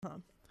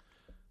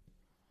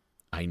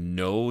I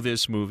know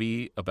this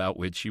movie about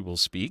which you will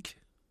speak,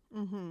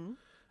 and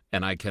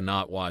I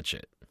cannot watch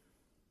it.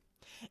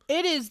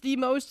 It is the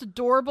most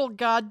adorable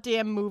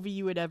goddamn movie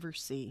you would ever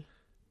see.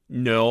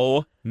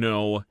 No.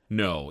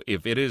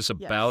 If it is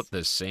about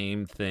the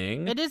same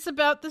thing... It is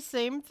about the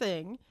same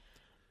thing.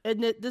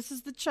 And this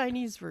is the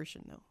Chinese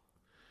version, though.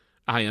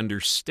 I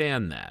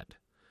understand that.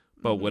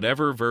 But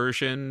whatever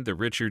version, the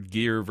Richard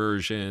Gere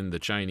version, the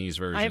Chinese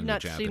version, I have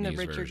not the seen Japanese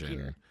the Richard version...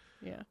 Gere.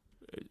 Yeah.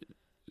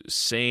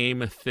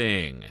 Same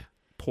thing.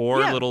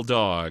 Poor little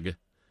dog.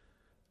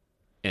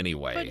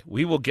 Anyway,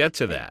 we will get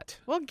to that.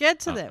 We'll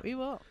get to that. We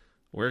will.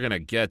 We're going to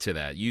get to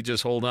that. You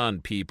just hold on,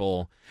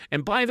 people.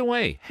 And by the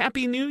way,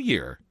 Happy New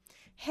Year.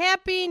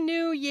 Happy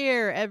New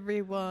Year,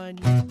 everyone.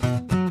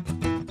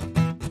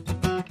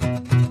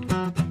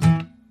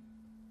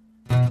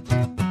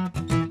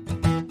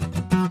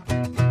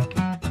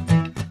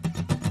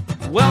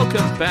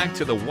 Welcome back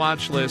to the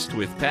Watch List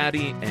with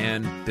Pattie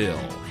and Bill.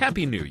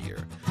 Happy New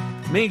Year.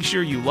 Make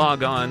sure you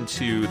log on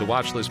to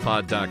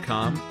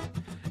thewatchlistpod.com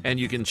and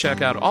you can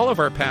check out all of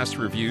our past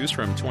reviews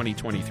from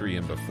 2023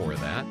 and before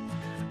that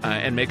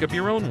and make up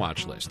your own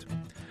watch list.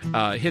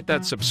 Hit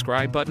that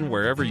subscribe button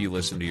wherever you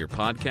listen to your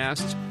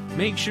podcasts.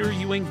 Make sure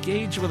you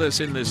engage with us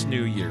in this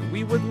new year.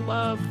 We would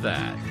love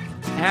that.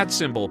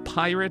 @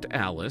 Pirate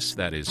Alice,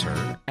 that is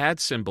her.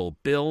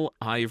 @ Bill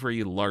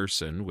Ivory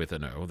Larson with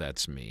an O,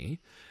 that's me.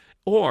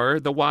 Or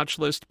the Watch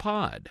List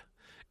Pod.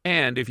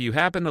 And if you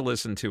happen to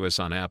listen to us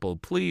on Apple,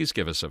 please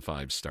give us a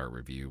 5-star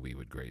review. We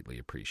would greatly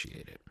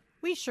appreciate it.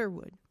 We sure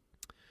would.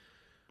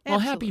 Well,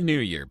 Happy New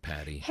Year,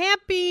 Pattie.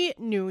 Happy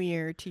New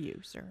Year to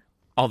you, sir.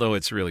 Although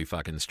it's really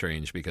fucking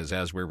strange because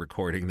as we're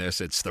recording this,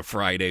 it's the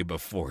Friday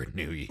before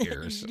New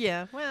Year's.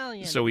 Yeah, well,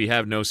 yeah. So we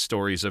have no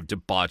stories of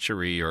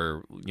debauchery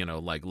or,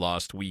 like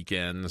lost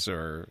weekends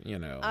or,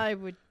 I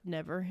would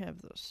never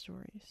have those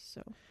stories,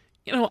 so.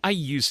 I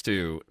used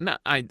to. No,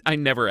 I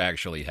never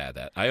actually had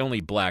that. I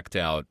only blacked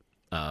out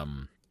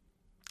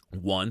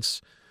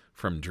once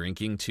from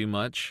drinking too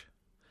much.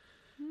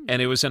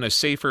 And it was in a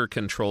safer,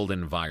 controlled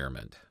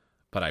environment.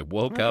 But I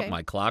woke up,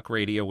 my clock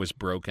radio was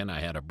broken, I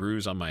had a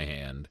bruise on my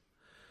hand.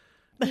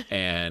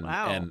 And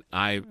and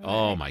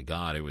oh my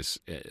God, it was...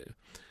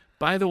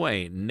 by the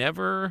way,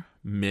 never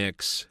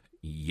mix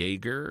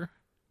Jaeger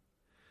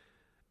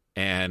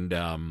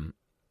and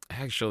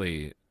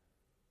actually,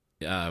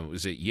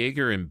 was it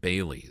Jaeger and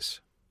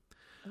Bailey's?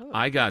 Oh,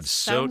 I got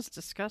sounds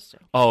disgusting.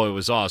 Oh, it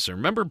was awesome.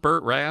 Remember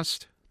Burt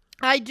Rast?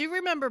 I do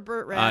remember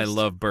Burt Rast. I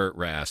love Burt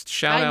Rast.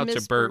 Shout out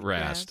to Burt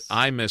Rast.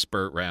 I miss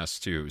Burt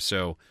Rast too.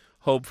 So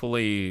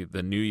hopefully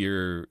the New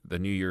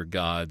Year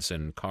gods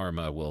and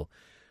karma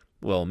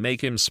will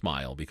make him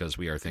smile because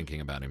we are thinking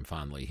about him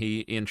fondly.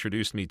 He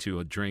introduced me to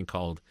a drink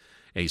called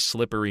a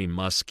slippery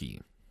muskie.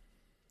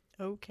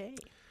 Okay.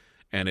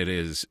 And it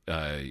is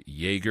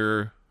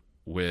Jaeger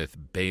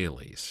with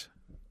Bailey's.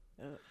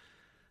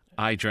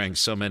 I drank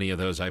so many of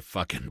those, I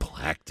fucking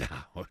blacked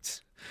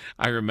out.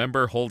 I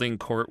remember holding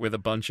court with a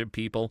bunch of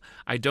people.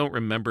 I don't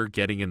remember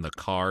getting in the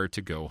car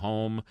to go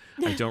home.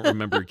 I don't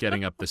remember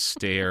getting up the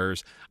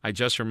stairs. I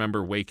just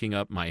remember waking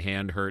up, my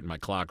hand hurt, and my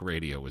clock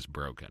radio was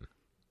broken.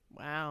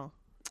 Wow.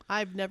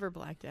 I've never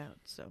blacked out,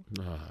 so.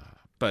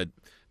 But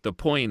the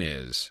point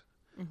is,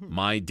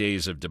 my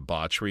days of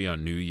debauchery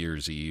on New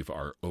Year's Eve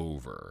are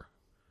over.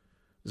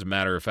 As a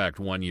matter of fact,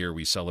 one year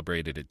we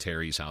celebrated at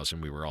Terry's house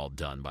and we were all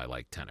done by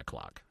like 10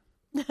 o'clock.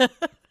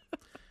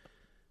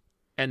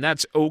 And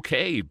that's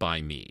okay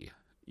by me.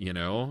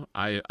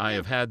 I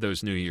have had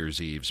those New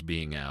Year's Eves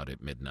being out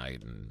at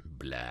midnight and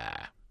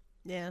blah.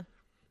 Yeah.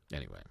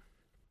 Anyway.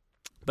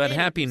 But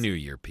Happy New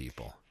Year,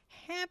 people.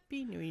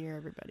 Happy New Year,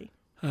 everybody.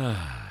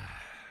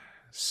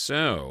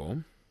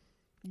 So.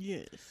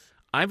 Yes.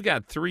 I've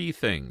got 3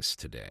 things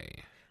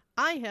today.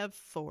 I have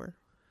 4.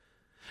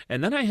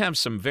 And then I have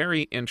some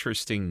very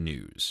interesting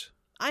news.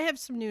 I have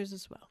some news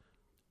as well.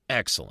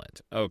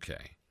 Excellent.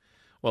 Okay.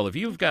 Well, if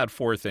you've got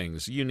 4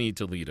 things, you need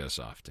to lead us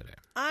off today.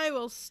 I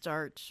will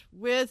start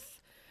with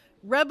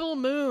Rebel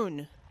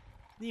Moon,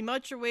 the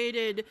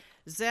much-awaited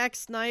Zack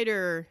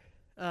Snyder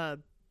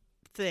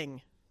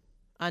thing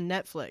on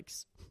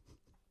Netflix.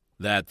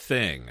 That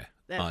thing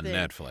on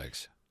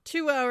Netflix.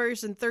 2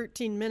 hours and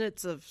 13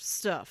 minutes of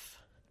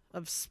stuff,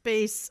 of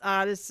space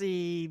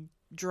odyssey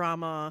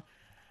drama.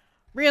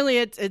 Really,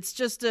 it's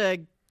just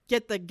a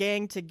get the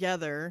gang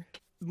together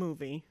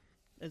movie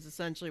is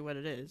essentially what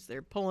it is.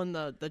 They're pulling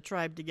the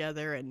tribe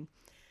together, and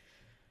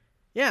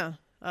yeah.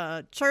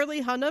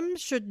 Charlie Hunnam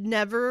should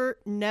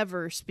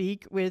never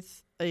speak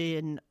with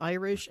an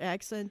Irish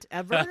accent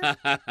ever.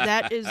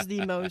 That is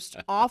the most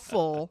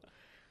awful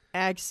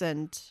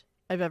accent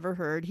I've ever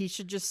heard. He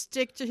should just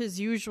stick to his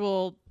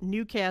usual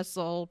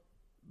Newcastle,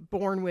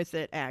 born with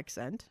it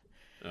accent.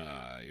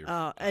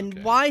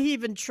 And why he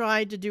even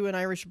tried to do an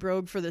Irish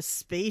brogue for the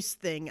space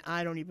thing,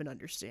 I don't even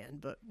understand,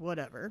 but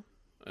whatever.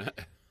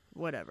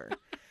 Whatever.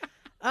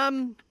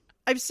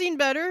 I've seen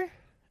better.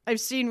 I've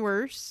seen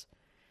worse.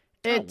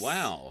 Oh,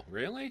 wow.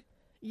 Really?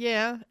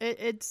 Yeah,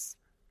 it's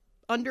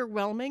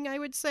underwhelming, I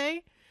would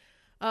say.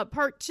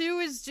 Part 2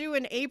 is due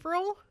in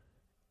April,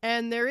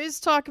 And there is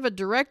talk of a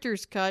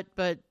director's cut,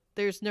 but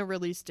there's no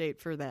release date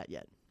for that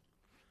yet.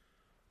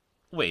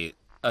 Wait,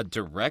 a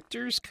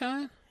director's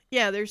cut?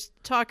 Yeah, there's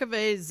talk of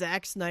a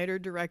Zack Snyder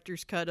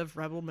director's cut of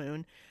Rebel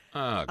Moon.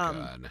 Oh,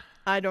 God.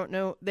 I don't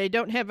know. They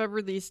don't have a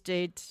release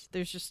date.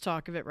 There's just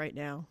talk of it right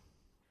now.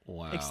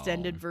 Wow.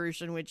 Extended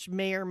version, which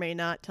may or may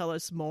not tell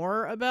us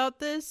more about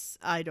this.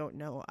 I don't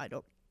know. I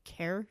don't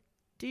care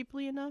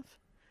deeply enough.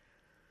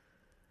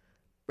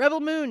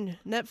 Rebel Moon,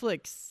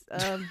 Netflix.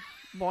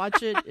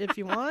 Watch it if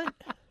you want.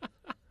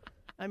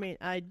 I mean,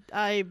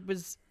 I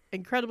was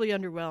incredibly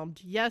underwhelmed.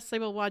 Yes, I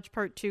will watch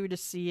part 2 to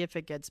see if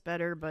it gets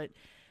better, but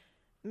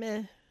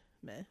meh.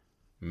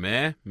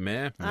 Yeah.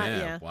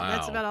 Yeah, Wow.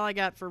 that's about all I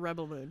got for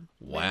Rebel Moon.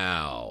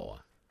 Wow.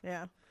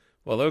 Yeah.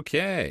 Well,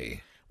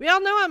 okay. We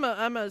all know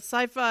I'm a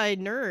sci-fi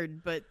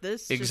nerd, but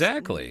this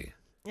Exactly.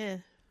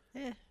 Just,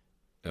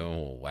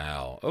 Oh,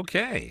 wow.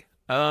 Okay.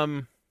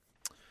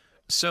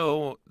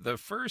 So the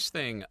first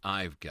thing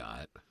I've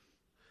got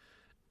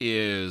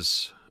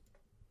is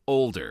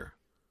older.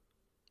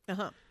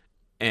 Uh-huh.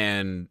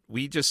 And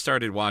we just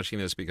started watching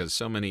this because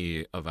so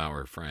many of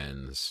our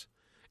friends,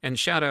 and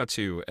shout out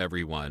to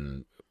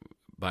everyone,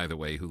 by the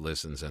way, who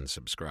listens and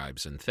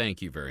subscribes, and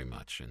thank you very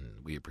much,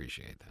 and we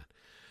appreciate that.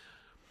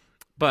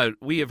 But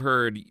we have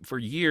heard for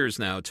years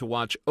now to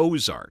watch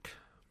Ozark.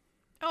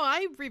 Oh,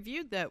 I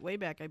reviewed that way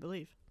back, I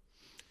believe.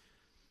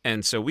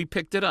 And so we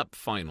picked it up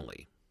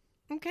finally.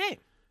 Okay.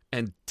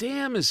 And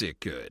damn, is it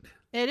good.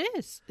 It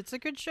is. It's a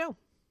good show.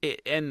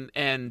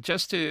 And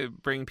just to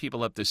bring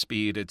people up to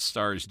speed, it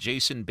stars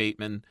Jason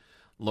Bateman,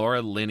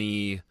 Laura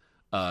Linney,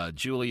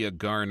 Julia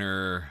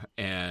Garner,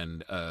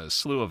 and a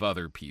slew of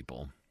other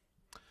people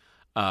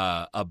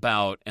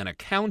about an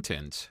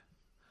accountant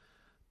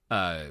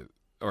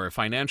or a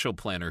financial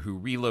planner who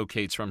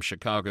relocates from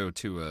Chicago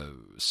to a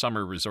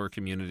summer resort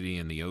community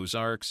in the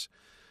Ozarks.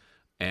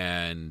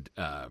 And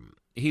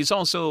he's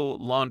also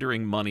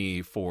laundering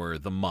money for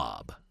the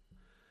mob.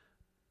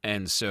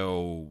 And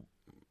so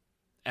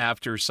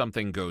after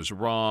something goes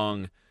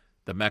wrong,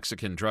 the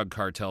Mexican drug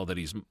cartel that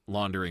he's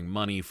laundering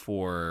money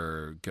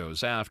for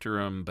goes after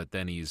him, but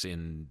then he's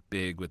in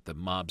big with the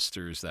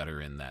mobsters that are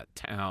in that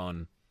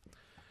town.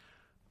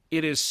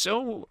 It is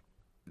so...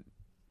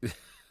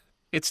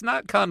 It's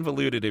not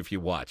convoluted if you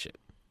watch it.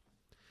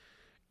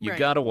 You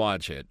got to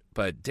watch it,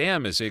 but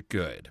damn is it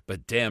good,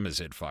 but damn is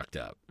it fucked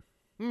up.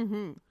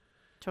 Mm-hmm.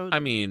 Totally. I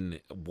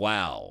mean,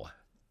 wow.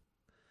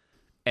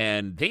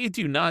 And they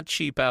do not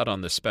cheap out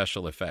on the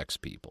special effects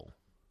people.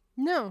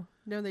 No,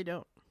 they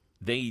don't.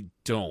 They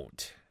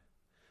don't.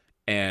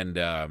 And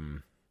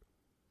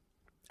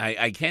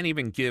I can't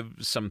even give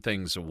some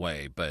things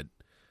away, but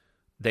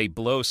they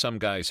blow some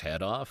guy's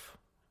head off.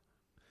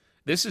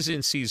 This is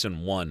in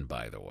season 1,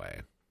 by the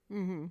way.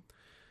 Mm-hmm.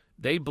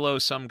 They blow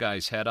some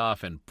guy's head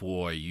off, and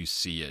boy, you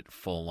see it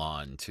full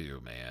on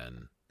too,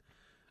 man.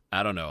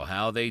 I don't know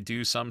how they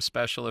do some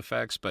special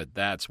effects, but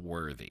that's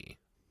worthy.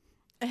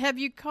 Have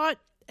you caught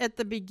at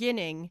the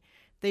beginning,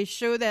 they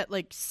show that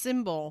like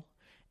symbol,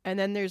 and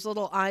then there's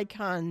little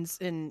icons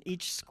in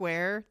each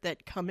square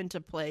that come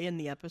into play in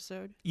the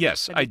episode?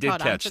 Yes, I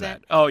did catch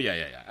that. Oh,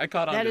 yeah. I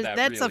caught on to that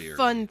That's really a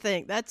fun early.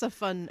 thing. That's a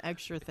fun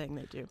extra thing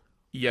they do.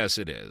 Yes,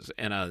 it is.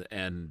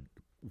 And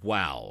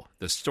wow,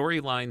 the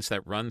storylines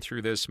that run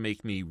through this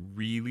make me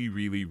really,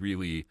 really,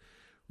 really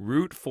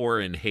root for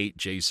and hate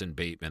Jason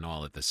Bateman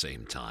all at the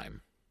same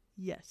time.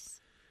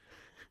 Yes.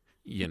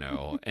 You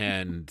know,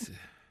 and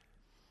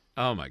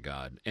oh my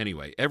God.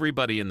 Anyway,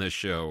 everybody in this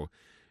show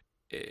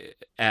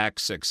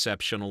acts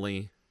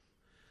exceptionally.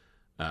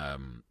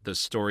 The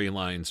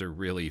storylines are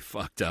really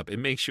fucked up. It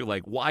makes you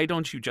like, why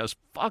don't you just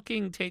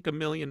fucking take $1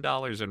 million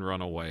and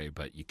run away?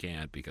 But you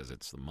can't because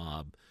it's the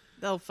mob.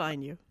 They'll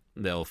find you.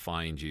 They'll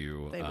find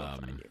you. They will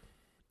find you.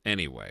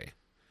 Anyway,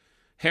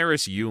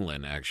 Harris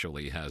Yulin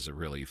actually has a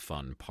really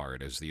fun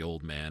part as the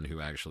old man who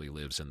actually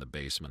lives in the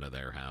basement of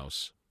their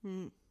house.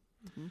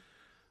 Mm-hmm.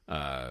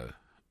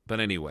 But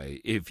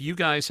anyway, if you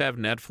guys have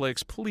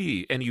Netflix,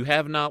 please, and you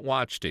have not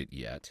watched it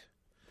yet,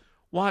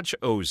 watch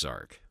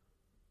Ozark.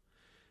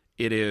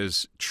 It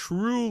is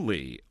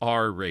truly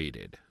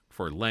R-rated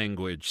for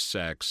language,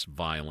 sex,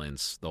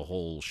 violence, the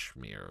whole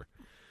schmear.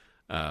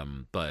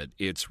 But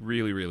it's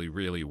really, really,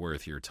 really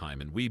worth your time.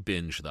 And we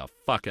binge the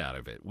fuck out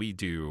of it. We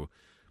do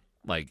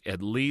like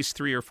at least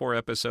 3 or 4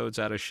 episodes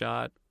at a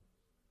shot.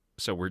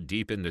 So we're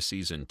deep into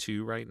season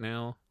 2 right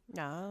now.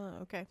 Ah,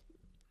 okay.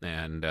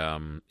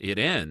 And it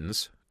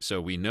ends. So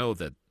we know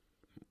that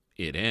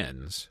it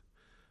ends.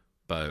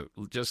 But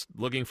just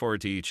looking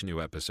forward to each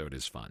new episode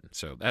is fun.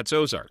 So that's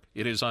Ozark.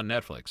 It is on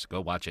Netflix. Go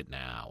watch it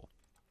now.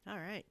 All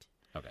right.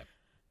 Okay.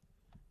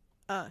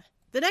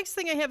 The next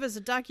thing I have is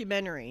a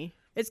documentary.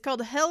 It's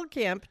called Hell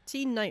Camp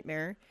Teen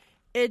Nightmare.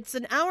 It's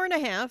an hour and a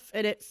half,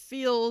 and it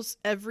feels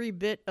every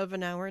bit of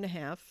an hour and a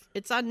half.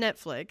 It's on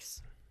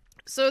Netflix.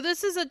 So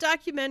this is a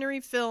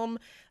documentary film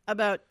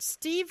about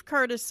Steve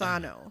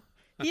Cardisano.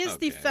 He is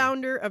the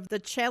founder of the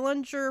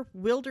Challenger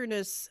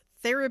Wilderness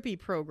Therapy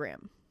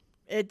Program.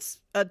 It's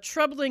a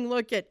troubling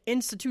look at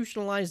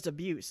institutionalized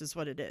abuse is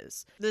what it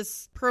is.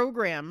 This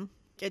program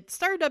it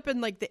started up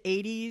in like the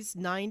 80s,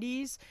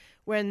 90s,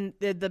 when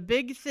the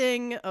big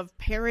thing of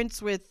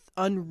parents with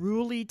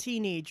unruly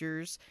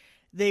teenagers,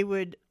 they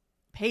would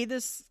pay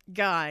this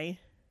guy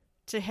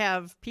to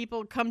have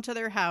people come to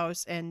their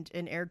house and,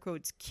 in air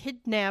quotes,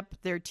 kidnap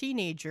their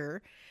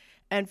teenager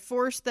and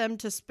force them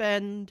to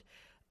spend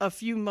a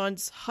few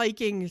months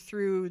hiking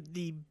through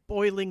the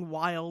boiling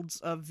wilds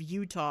of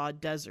Utah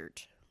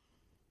desert.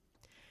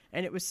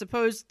 And it was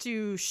supposed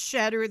to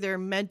shatter their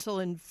mental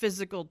and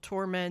physical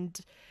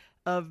torment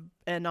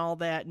and all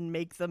that, and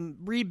make them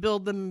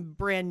rebuild them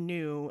brand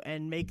new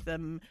and make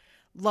them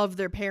love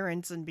their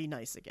parents and be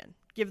nice again.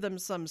 Give them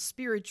some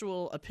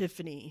spiritual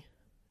epiphany,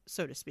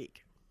 so to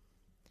speak.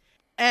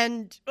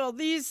 And, well,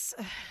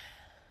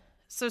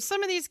 so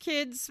some of these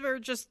kids were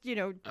just,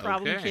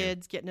 problem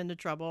kids getting into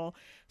trouble.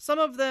 Some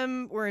of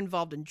them were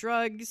involved in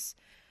drugs.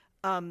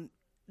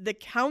 The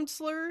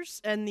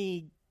counselors and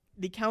the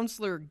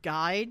counselor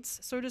guides,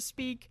 so to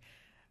speak,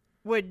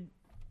 would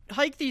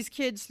hike these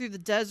kids through the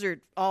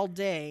desert all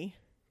day,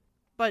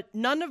 but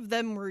none of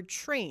them were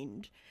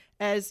trained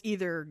as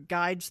either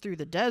guides through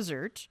the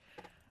desert,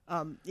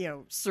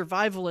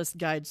 survivalist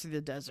guides through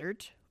the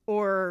desert,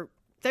 or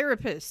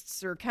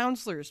therapists or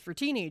counselors for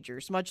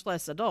teenagers, much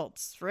less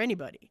adults, for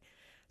anybody.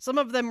 Some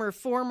of them were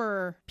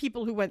former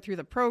people who went through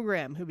the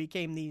program who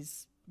became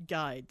these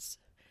guides.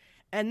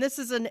 And this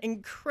is an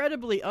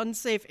incredibly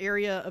unsafe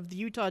area of the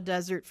Utah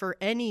desert for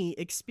any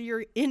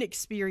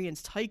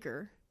inexperienced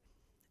hiker.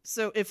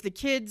 So if the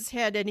kids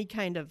had any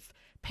kind of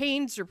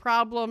pains or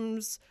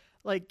problems,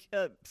 like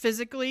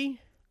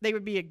physically, they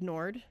would be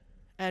ignored.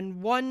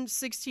 And one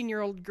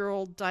 16-year-old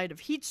girl died of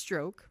heat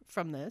stroke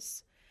from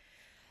this.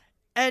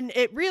 And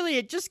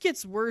it just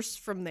gets worse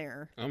from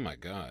there. Oh, my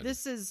God.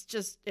 This is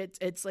just,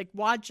 it's like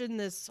watching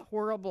this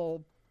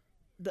horrible,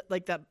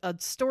 a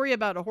story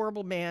about a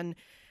horrible man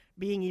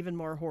being even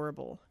more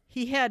horrible.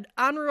 He had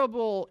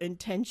honorable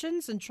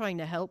intentions in trying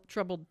to help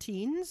troubled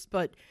teens,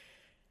 but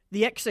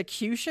the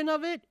execution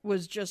of it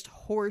was just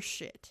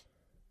horseshit.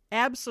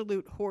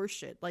 Absolute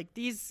horseshit. Like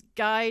these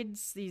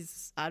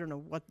guides, I don't know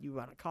what you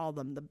want to call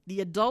them, the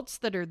adults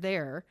that are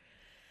there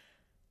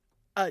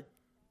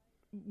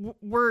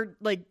were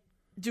like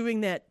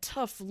doing that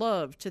tough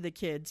love to the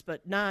kids,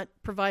 but not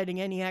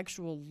providing any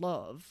actual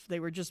love. They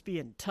were just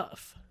being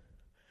tough.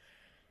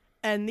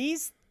 And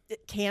these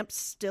camps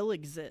still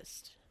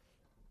exist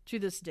to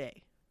this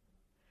day,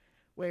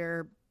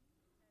 where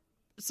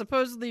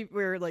supposedly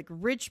like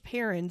rich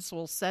parents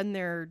will send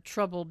their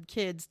troubled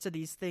kids to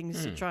these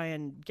things to try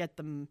and get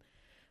them,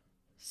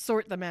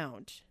 sort them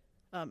out.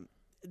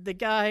 The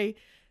guy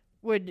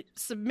would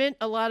submit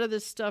a lot of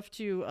this stuff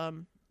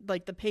to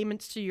like the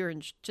payments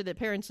to the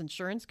parents'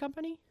 insurance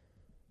company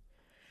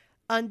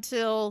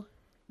until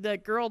the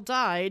girl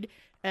died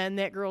and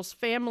that girl's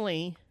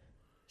family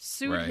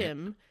sued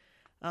him.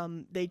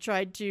 They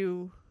tried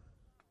to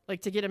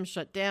get him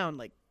shut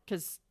down,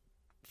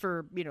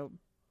 for,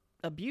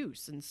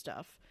 abuse and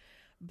stuff,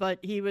 but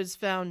he was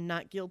found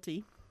not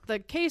guilty. The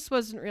case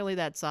wasn't really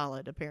that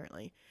solid,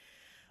 apparently,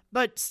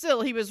 but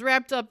still he was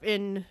wrapped up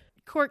in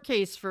court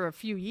case for a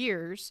few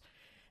years,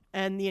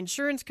 and the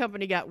insurance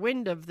company got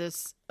wind of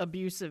this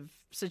abusive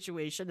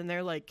situation, and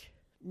they're like,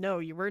 no,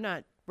 we're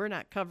not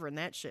covering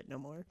that shit no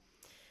more.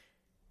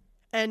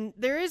 And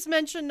there is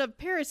mention of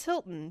Paris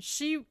Hilton.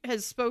 She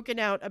has spoken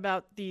out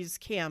about these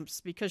camps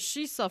because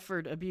she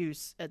suffered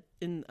abuse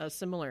in a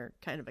similar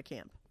kind of a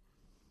camp.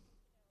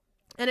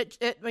 And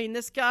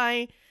this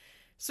guy,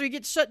 so he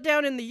gets shut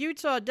down in the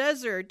Utah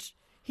desert.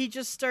 He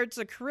just starts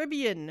a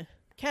Caribbean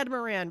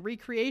catamaran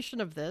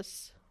recreation of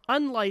this,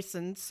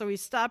 unlicensed. So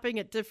he's stopping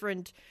at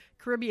different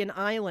Caribbean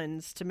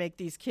islands to make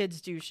these kids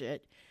do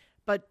shit.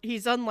 But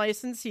he's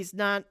unlicensed. He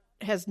doesn't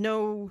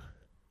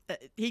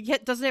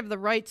have the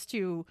rights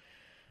to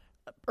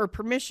or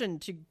permission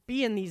to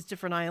be in these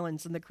different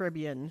islands in the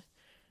Caribbean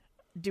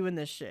doing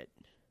this shit.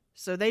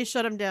 So they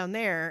shut him down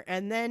there.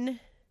 And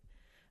then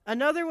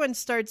another one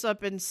starts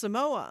up in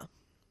Samoa.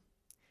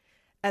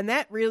 And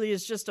that really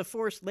is just a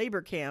forced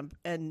labor camp.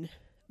 And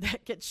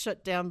that gets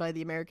shut down by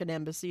the American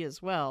Embassy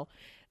as well.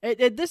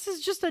 This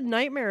is just a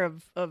nightmare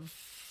of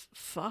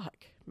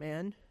fuck,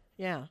 man.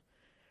 Yeah.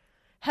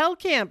 Hell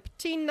Camp,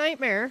 Teen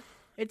Nightmare.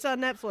 It's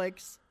on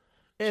Netflix.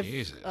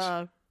 Jesus.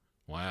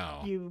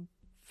 Wow. You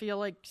feel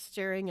like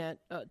staring at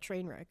a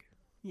train wreck.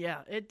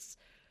 Yeah, it's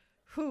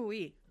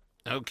hooey.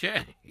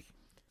 Okay.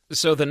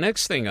 So the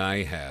next thing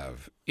I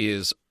have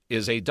is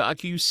a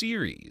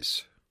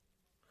docu-series.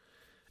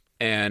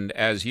 And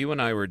as you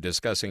and I were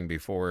discussing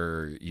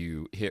before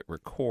you hit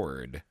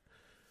record,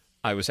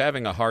 I was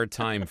having a hard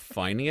time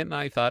finding it, and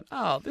I thought,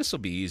 this will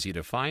be easy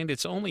to find.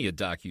 It's only a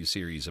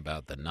docu-series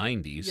about the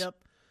 90s. Yep.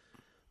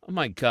 Oh,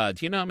 my God.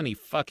 Do you know how many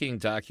fucking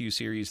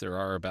docu-series there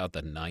are about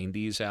the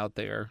 90s out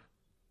there?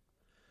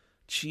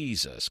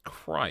 Jesus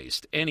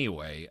Christ.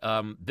 Anyway,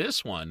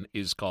 this one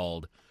is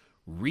called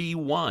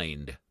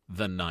Rewind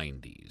the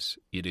 90s.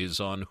 It is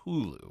on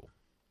Hulu.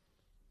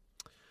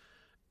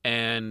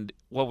 And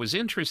what was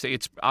interesting,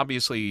 it's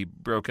obviously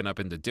broken up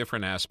into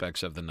different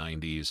aspects of the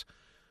 90s.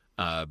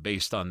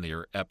 based on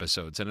their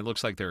episodes. And it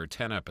looks like there are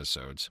 10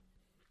 episodes.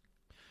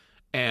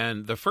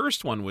 And the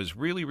first one was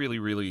really, really,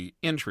 really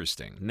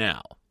interesting.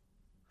 Now,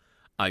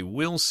 I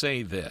will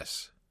say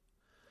this.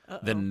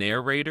 The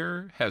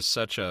narrator has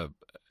such a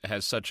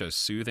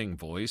soothing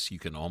voice, you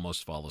can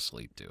almost fall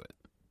asleep to it.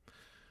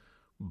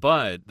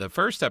 But the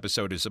first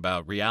episode is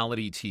about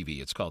reality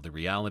TV. It's called The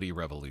Reality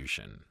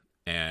Revolution.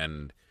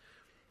 And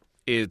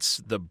it's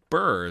the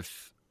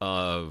birth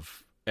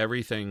of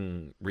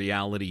everything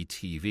reality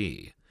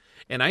TV.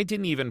 And I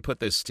didn't even put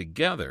this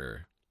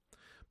together,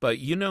 but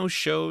you know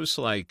shows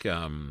like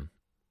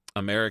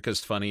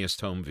America's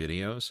Funniest Home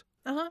Videos?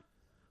 Uh-huh.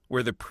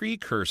 Were the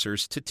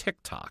precursors to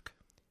TikTok.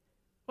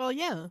 Well,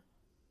 yeah.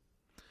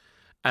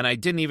 And I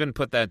didn't even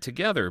put that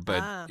together,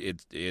 but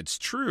it's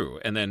true.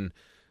 And then,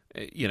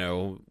 you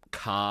know,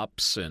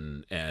 Cops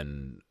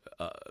and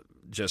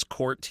just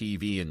court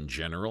TV in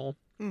general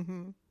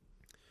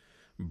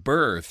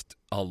birthed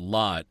a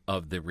lot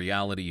of the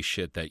reality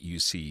shit that you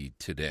see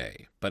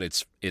today. But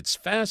it's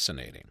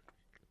fascinating.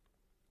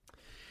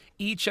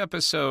 Each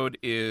episode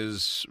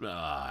is,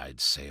 I'd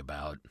say,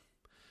 about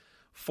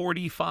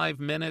 45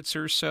 minutes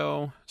or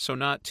so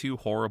not too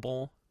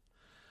horrible.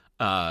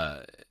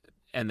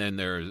 And then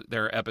there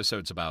are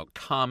episodes about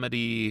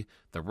comedy,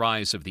 the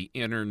rise of the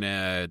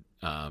internet,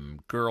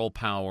 girl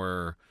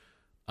power,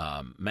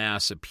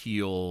 mass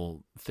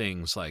appeal,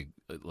 things like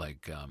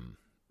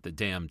the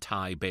damn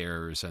Thai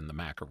bears and the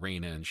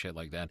Macarena and shit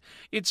like that.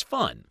 It's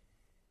fun.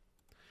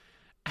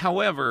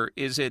 However,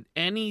 is it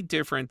any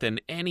different than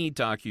any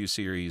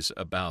docuseries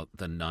about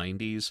the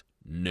 90s?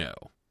 No.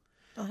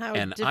 Well, how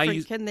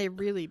different can they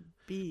really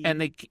be?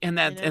 And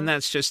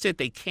that's just it.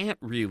 They can't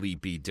really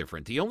be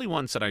different. The only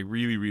ones that I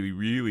really, really,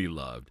 really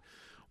loved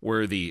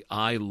were the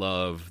I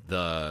Love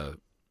the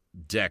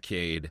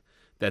Decade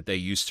that they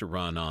used to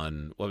run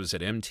on, what was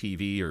it,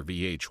 MTV or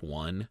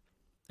VH1?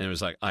 And it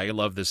was like, I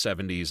love the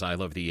 70s, I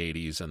love the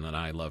 80s, and then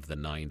I love the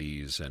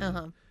 90s.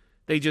 And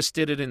they just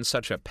did it in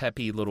such a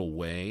peppy little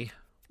way.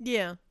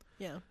 Yeah.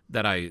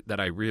 That I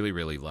really,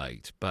 really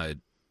liked. But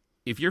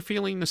if you're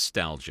feeling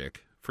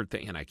nostalgic for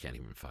and I can't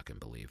even fucking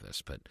believe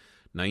this, but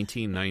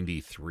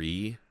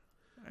 1993,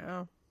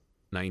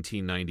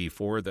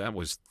 1994, that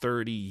was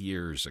 30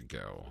 years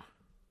ago.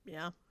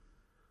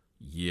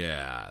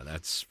 Yeah,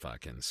 that's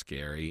fucking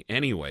scary.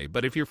 Anyway,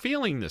 but if you're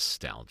feeling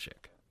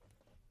nostalgic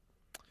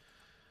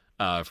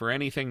for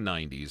anything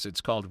 90s,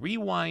 it's called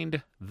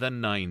Rewind the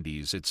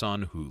 90s. It's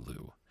on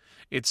Hulu.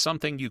 It's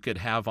something you could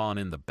have on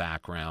in the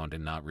background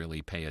and not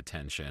really pay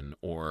attention,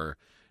 or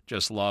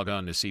just log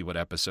on to see what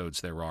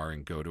episodes there are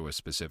and go to a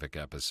specific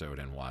episode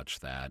and watch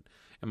that.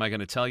 Am I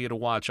going to tell you to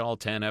watch all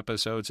 10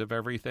 episodes of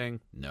everything?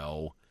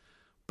 No.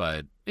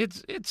 But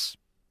it's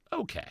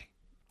okay.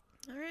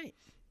 All right.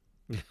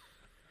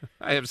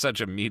 I have such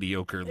a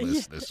mediocre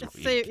list this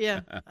week.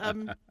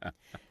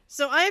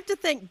 So I have to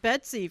thank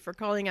Betsy for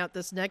calling out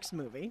this next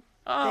movie.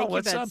 Oh,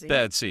 what's up,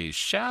 Betsy?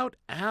 Shout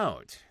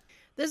out.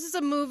 This is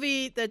a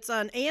movie that's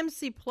on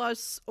AMC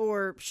Plus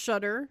or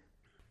Shudder.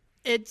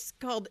 It's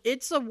called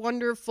It's a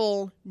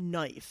Wonderful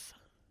Knife.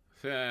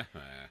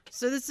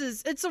 So this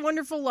is It's a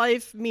Wonderful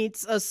Life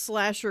meets a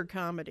slasher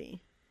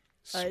comedy.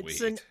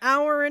 It's an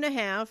hour and a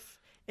half.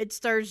 It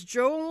stars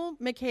Joel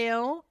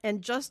McHale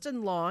and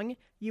Justin Long.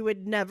 You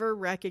would never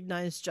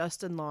recognize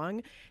Justin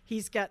Long.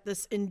 He's got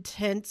this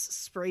intense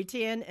spray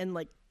tan and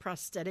like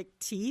prosthetic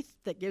teeth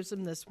that gives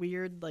him this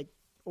weird like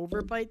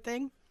overbite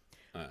thing.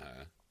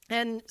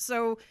 And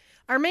so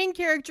our main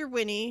character,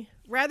 Winnie,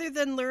 rather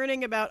than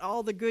learning about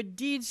all the good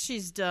deeds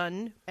she's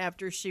done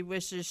after she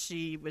wishes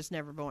she was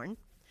never born,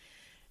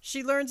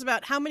 she learns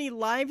about how many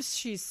lives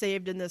she's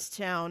saved in this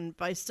town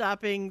by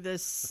stopping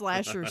this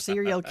slasher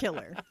serial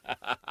killer.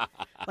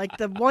 Like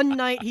the one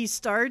night he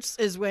starts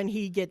is when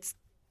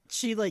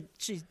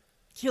she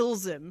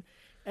kills him.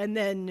 And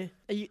then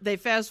they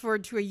fast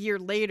forward to a year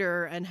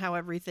later and how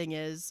everything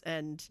is.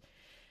 And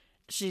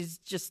she's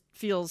just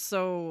feels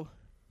so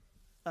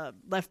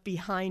left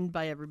behind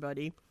by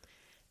everybody.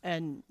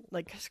 And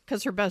like,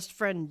 because her best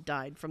friend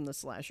died from the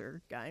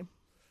slasher guy.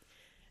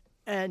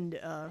 And,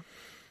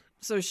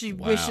 so she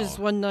wishes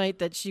one night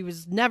that she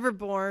was never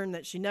born,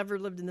 that she never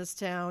lived in this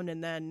town,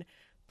 and then,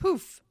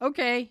 poof,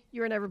 okay, you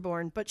were never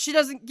born. But she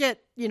doesn't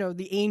get,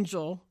 the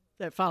angel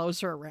that follows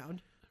her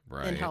around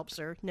and helps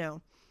her.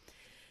 No.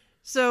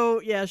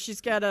 So, yeah,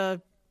 she's got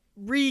to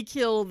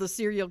re-kill the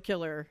serial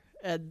killer,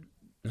 and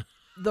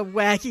the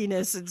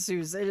wackiness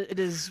ensues. It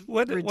is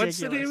ridiculous. What's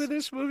the name of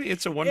this movie?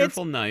 It's a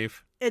Wonderful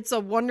Knife. It's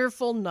a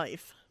Wonderful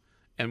Knife.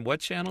 And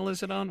what channel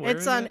is it on?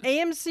 It's on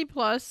AMC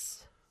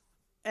Plus.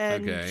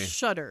 And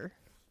Shudder,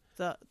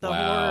 the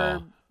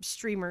horror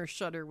streamer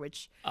Shudder,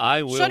 which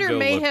Shudder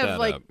may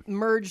have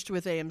merged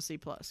with AMC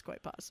Plus,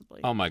 quite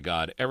possibly. Oh my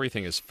God,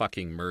 everything is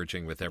fucking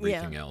merging with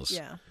everything else.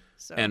 Yeah.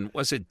 So. And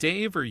was it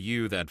Dave or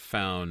you that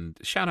found?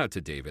 Shout out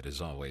to David as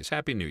always.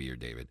 Happy New Year,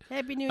 David.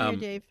 Happy New Year,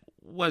 Dave.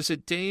 Was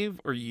it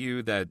Dave or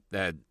you that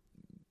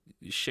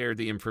shared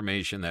the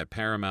information that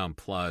Paramount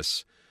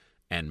Plus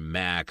and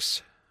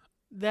Max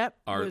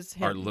was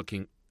him. are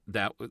looking?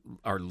 that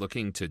are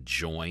looking to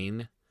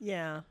join.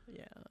 Yeah.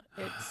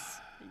 It's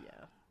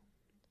yeah.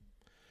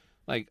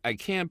 Like, I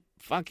can't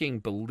fucking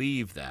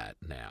believe that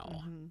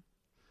now. Mm-hmm.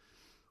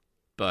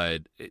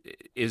 But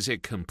is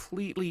it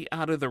completely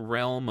out of the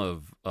realm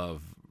of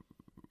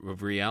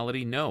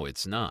reality? No,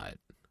 it's not.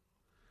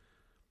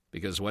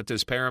 Because what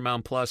does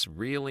Paramount Plus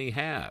really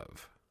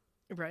have?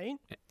 Right.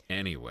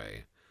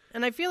 Anyway.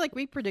 And I feel like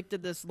we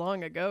predicted this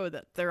long ago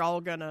that they're all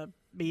gonna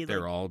be.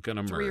 They're all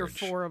gonna 3 or merge.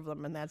 4 of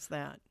them, and that's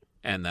that.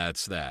 And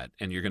that's that.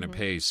 And you're gonna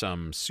pay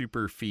some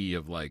super fee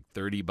of like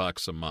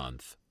 $30 a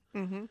month.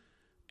 Mm-hmm.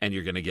 And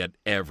you're gonna get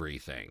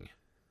everything.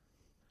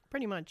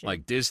 Pretty much. Yeah.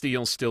 Like, Disney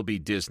will still be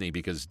Disney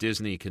because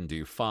Disney can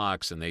do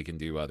Fox and they can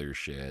do other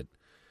shit.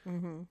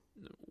 Mm-hmm.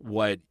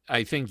 What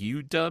I think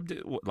you dubbed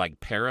it, like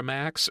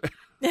Paramax.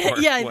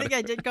 Yeah, I think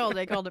I did call it.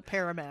 I called it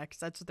Paramax.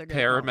 That's what they're going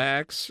to call it.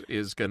 Paramax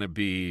is going to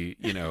be,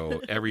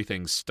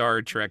 everything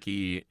Star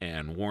Trek-y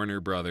and Warner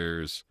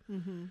Brothers.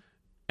 Mm-hmm.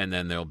 And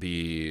then there'll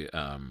be...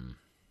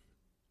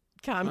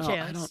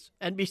 Comcast,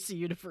 NBC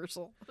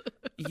Universal.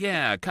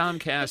 Yeah,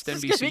 Comcast,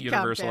 NBC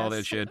Universal, all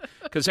that shit.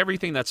 Because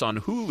everything that's on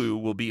Hulu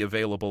will be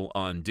available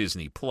on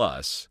Disney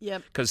Plus.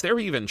 Yep. Because they're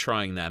even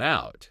trying that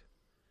out.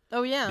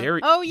 Oh, yeah.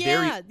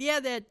 Yeah,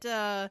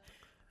 that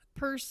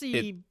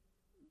Percy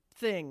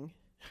thing.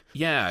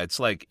 Yeah, it's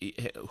like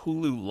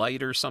Hulu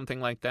Lite or something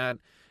like that,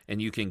 and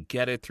you can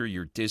get it through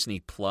your Disney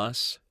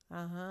Plus.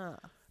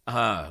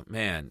 Uh-huh.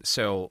 Man,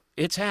 so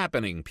it's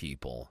happening,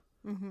 people.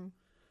 Mm-hmm.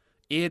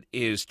 It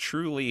is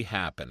truly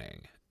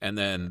happening. And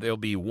then there'll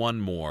be one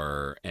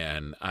more,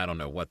 and I don't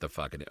know what the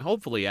fuck it is.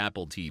 Hopefully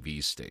Apple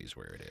TV stays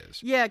where it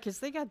is. Yeah, because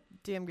they got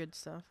damn good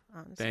stuff,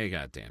 honestly. They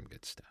got damn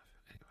good stuff.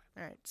 Anyway.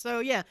 All right. So,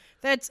 yeah,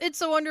 that's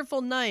It's a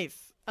Wonderful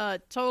Knife.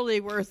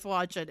 Totally worth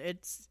watching.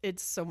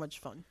 It's so much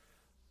fun.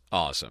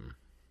 Awesome.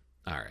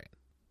 All right.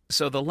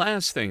 So the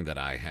last thing that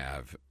I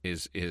have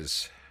is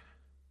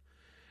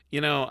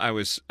I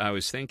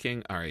was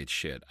thinking, all right,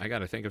 shit, I got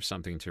to think of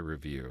something to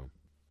review.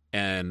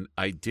 And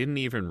I didn't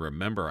even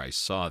remember I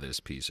saw this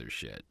piece of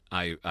shit.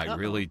 I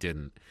really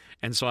didn't.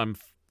 And so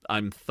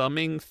I'm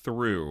thumbing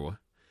through.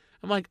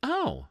 I'm like,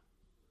 oh,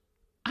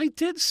 I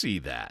did see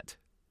that.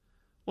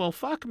 Well,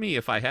 fuck me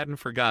if I hadn't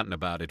forgotten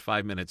about it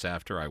 5 minutes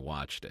after I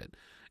watched it.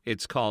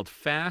 It's called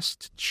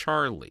Fast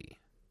Charlie.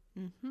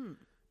 Mm-hmm.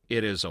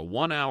 It is a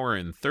 1 hour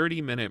and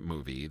 30-minute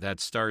movie that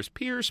stars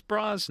Pierce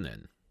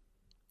Brosnan.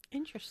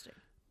 Interesting.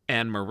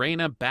 And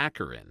Morena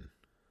Baccarin.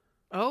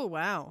 Oh,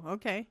 wow.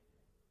 Okay.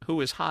 Who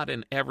is hot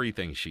in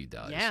everything she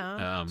does.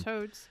 Yeah,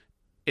 toads.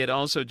 It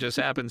also just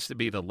happens to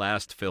be the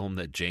last film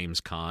that James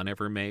Caan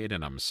ever made,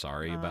 and I'm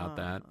sorry about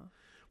that.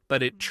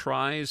 But it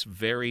tries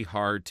very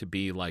hard to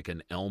be like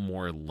an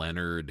Elmore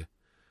Leonard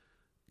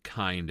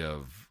kind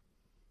of,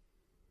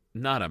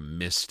 not a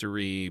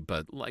mystery,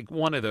 but like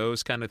one of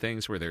those kind of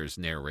things where there's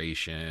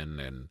narration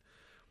and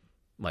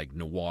like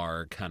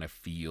noir kind of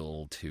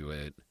feel to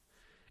it.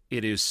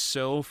 It is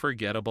so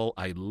forgettable.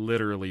 I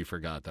literally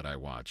forgot that I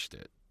watched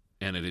it.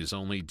 And it is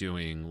only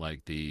doing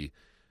like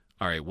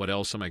all right, what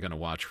else am I going to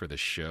watch for the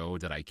show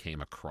that I came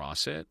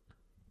across it?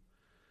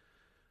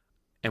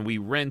 And we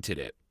rented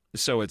it.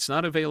 So it's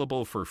not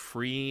available for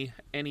free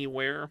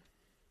anywhere.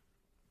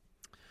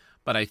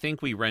 But I think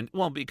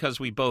because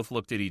we both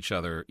looked at each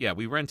other. Yeah,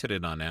 we rented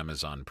it on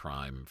Amazon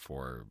Prime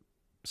for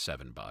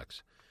 $7.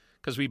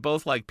 Because we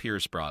both like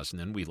Pierce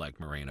Brosnan. We like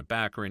Morena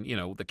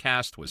Baccarin. The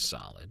cast was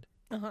solid.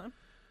 Uh-huh.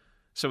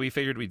 So we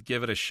figured we'd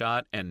give it a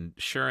shot, and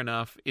sure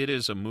enough, it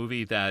is a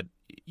movie that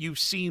you've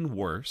seen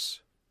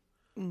worse.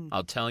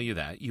 I'll tell you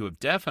that. You have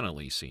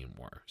definitely seen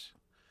worse.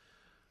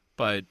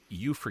 But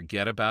you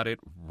forget about it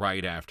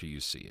right after you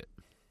see it.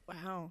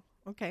 Wow.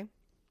 Okay.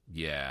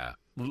 Yeah.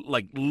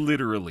 Like,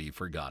 literally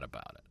forgot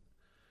about it.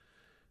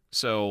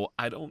 So,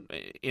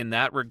 in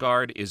that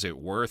regard, is it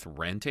worth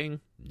renting?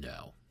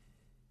 No.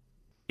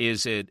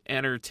 Is it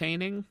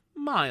entertaining?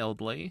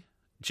 Mildly.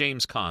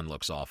 James Caan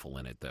looks awful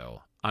in it,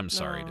 though. I'm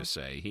sorry to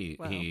say.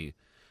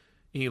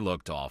 He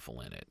looked awful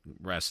in it.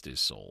 Rest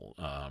his soul.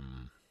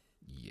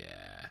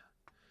 Yeah.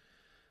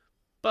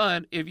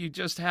 But if you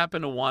just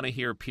happen to want to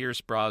hear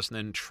Pierce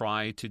Brosnan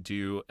try to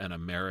do an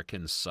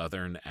American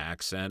Southern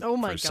accent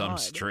some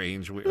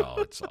strange...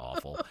 it's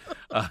awful.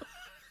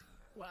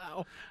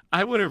 Wow.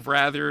 I would have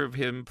rather have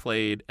him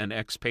played an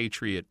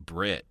expatriate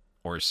Brit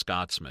or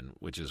Scotsman,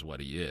 which is what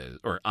he is,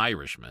 or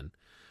Irishman,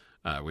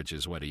 which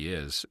is what he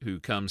is, who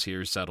comes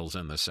here, settles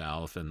in the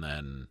South, and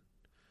then...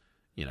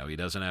 he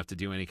doesn't have to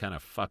do any kind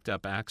of fucked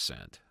up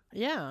accent.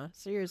 Yeah,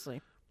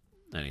 seriously.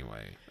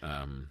 Anyway,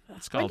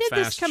 it's called When did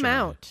Fast this come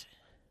Charlie. out?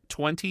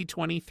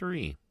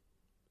 2023.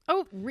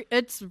 Oh,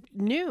 it's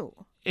new.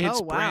 It's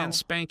wow. brand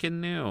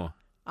spanking new.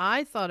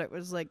 I thought it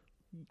was like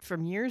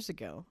from years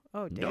ago.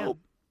 Oh, damn.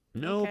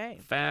 Nope. Okay.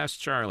 Fast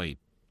Charlie.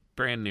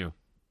 Brand new.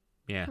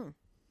 Yeah.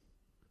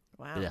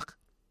 Wow. Blech.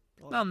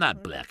 Well,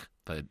 not blech,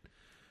 but...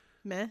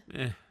 Meh.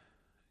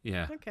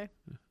 Yeah. Okay.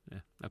 Yeah.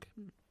 Okay.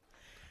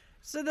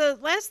 So the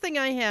last thing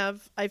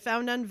I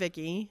found on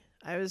Viki.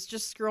 I was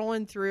just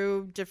scrolling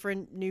through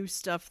different new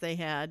stuff they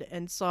had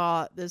and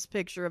saw this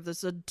picture of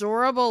this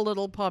adorable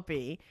little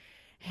puppy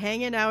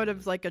hanging out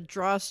of like a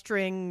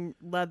drawstring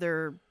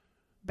leather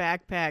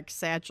backpack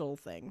satchel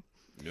thing.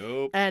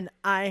 Nope. And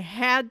I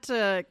had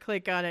to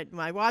click on it. When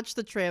I watched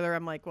the trailer,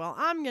 I'm like, well,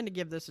 I'm going to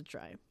give this a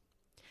try.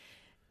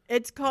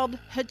 It's called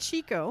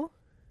Hachiko,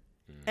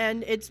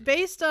 and it's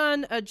based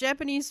on a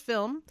Japanese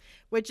film,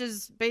 which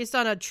is based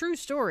on a true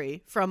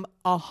story from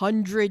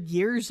 100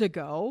 years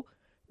ago,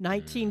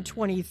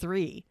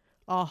 1923,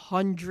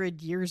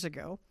 100 years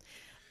ago.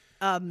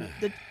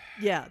 The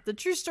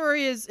true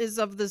story is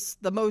of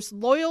the most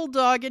loyal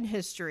dog in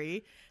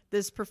history.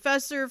 This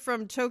professor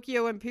from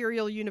Tokyo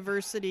Imperial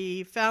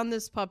University found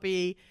this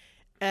puppy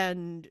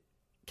and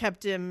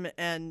kept him,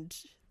 and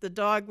the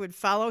dog would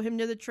follow him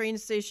to the train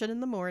station in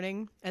the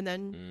morning and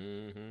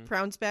then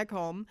prounce back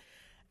home.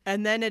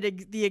 And then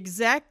at the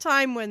exact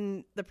time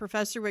when the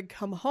professor would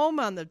come home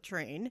on the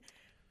train,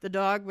 the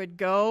dog would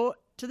go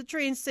to the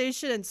train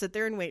station and sit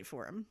there and wait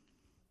for him.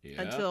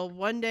 Yeah. Until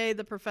one day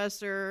the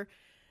professor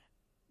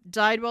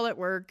died while at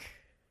work,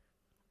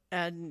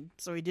 and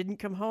so he didn't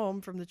come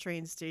home from the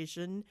train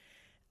station,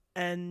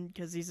 and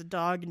because he's a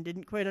dog and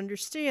didn't quite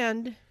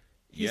understand,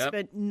 he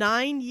spent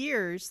 9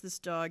 years, this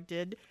dog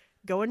did,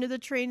 going to the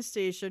train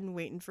station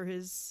waiting for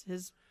his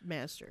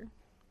master.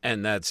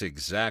 And that's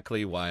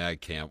exactly why I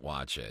can't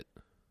watch it.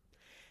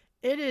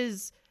 It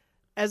is,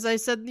 as I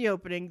said in the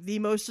opening, the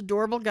most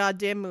adorable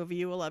goddamn movie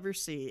you will ever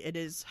see. It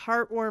is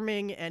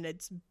heartwarming and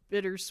it's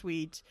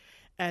bittersweet.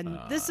 And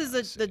this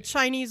is the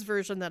Chinese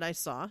version that I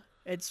saw.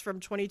 It's from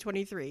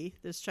 2023,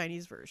 this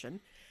Chinese version.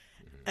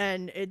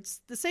 And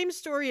it's the same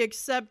story,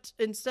 except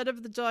instead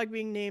of the dog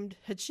being named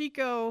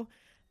Hachiko,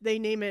 they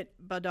name it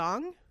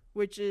Badong,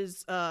 which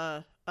is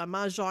a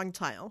mahjong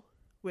tile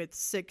with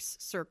 6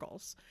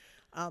 circles.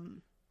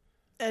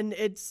 And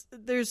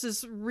there's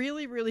this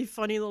really, really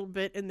funny little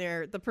bit in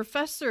there. The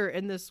professor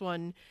in this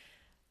one,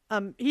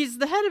 he's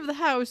the head of the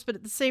house, but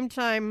at the same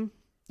time,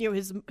 you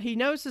know, he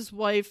knows his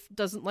wife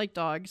doesn't like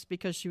dogs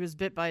because she was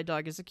bit by a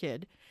dog as a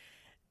kid.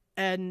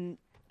 And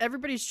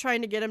everybody's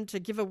trying to get him to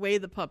give away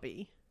the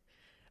puppy,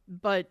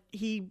 but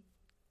he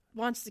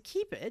wants to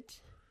keep it.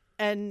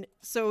 And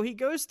so he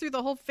goes through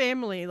the whole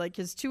family, like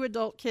his 2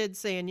 adult kids,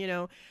 saying, you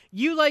know,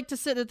 you like to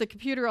sit at the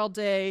computer all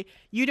day.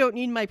 You don't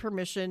need my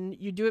permission.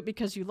 You do it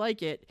because you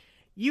like it.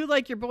 You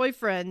like your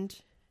boyfriend.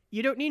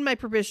 You don't need my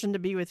permission to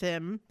be with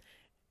him.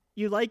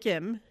 You like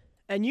him.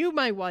 And you,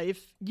 my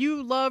wife,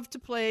 you love to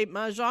play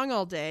mahjong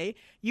all day.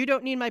 You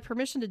don't need my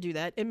permission to do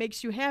that. It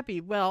makes you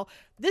happy. Well,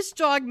 this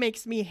dog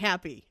makes me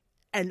happy,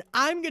 and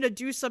I'm going to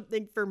do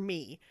something for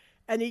me.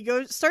 And he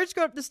starts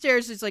going up the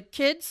stairs. He's like,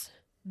 kids,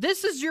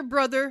 this is your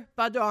brother,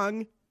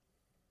 Badong.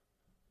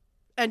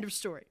 End of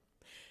story.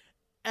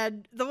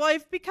 And the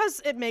wife,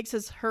 because it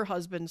makes her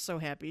husband so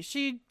happy,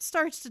 she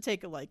starts to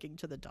take a liking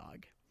to the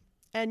dog.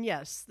 And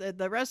yes,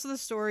 the rest of the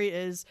story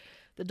is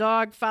the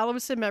dog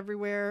follows him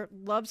everywhere,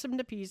 loves him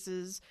to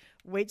pieces,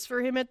 waits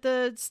for him at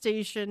the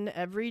station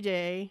every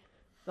day.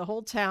 The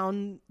whole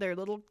town, their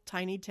little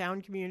tiny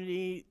town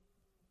community,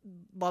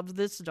 loves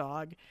this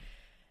dog.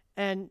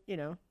 And, you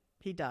know,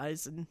 he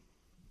dies, and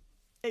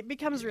it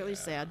becomes really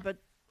sad, but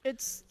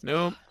it's...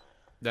 Nope.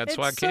 That's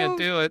why I can't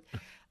do it.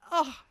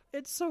 Oh,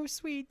 it's so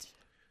sweet.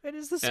 It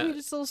is the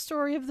sweetest little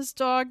story of this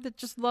dog that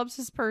just loves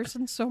his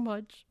person so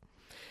much.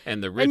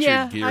 And the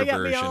Richard Gere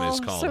version is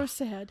called so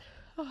sad.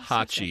 Oh,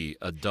 Hachi,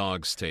 A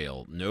Dog's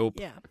Tale. Nope.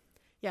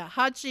 Yeah,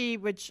 Hachi,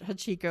 which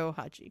Hachiko,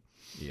 Hachi.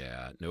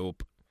 Yeah,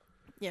 nope.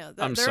 Yeah,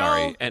 I'm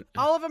sorry.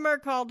 All of them are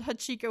called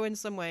Hachiko in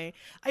some way.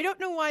 I don't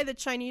know why the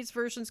Chinese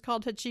version's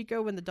called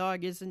Hachiko when the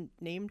dog isn't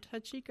named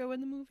Hachiko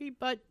in the movie,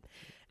 but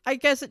I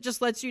guess it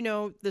just lets you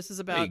know this is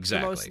about the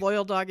most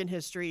loyal dog in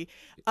history.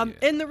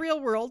 In the real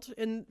world,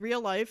 in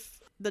real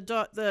life,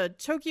 the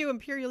Tokyo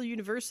Imperial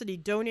University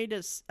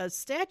donated a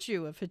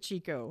statue of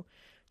Hachiko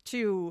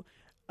to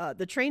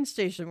the train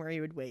station where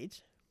he would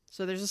wait.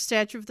 So there's a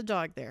statue of the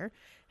dog there.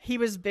 He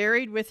was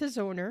buried with his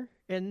owner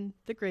in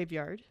the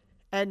graveyard.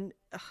 And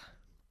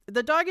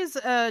the dog is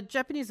a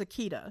Japanese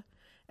Akita.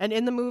 And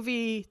in the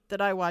movie that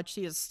I watched,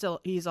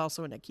 he's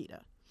also an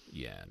Akita.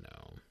 Yeah,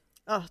 no.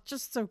 Oh,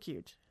 just so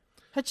cute.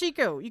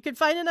 Hachiko, you can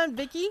find it on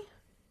Viki.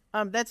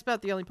 That's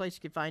about the only place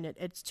you can find it.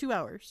 It's 2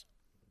 hours.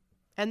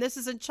 And this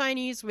is in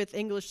Chinese with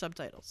English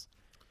subtitles.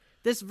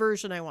 This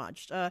version I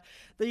watched.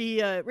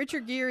 The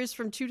Richard Gere is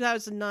from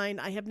 2009.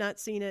 I have not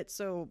seen it,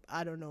 so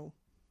I don't know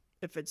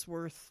if it's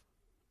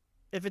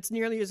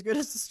nearly as good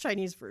as this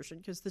Chinese version,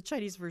 because the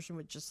Chinese version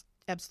was just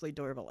absolutely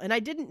adorable. And I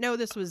didn't know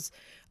this was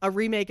a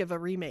remake of a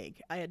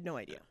remake. I had no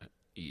idea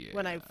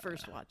when I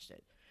first watched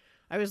it.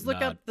 I was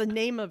looking up the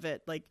name of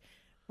it, like,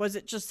 was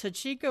it just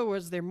Hachiko, or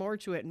was there more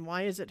to it? And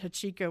why is it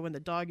Hachiko when the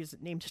dog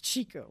isn't named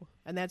Hachiko?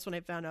 And that's when I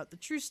found out the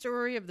true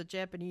story of the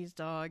Japanese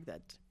dog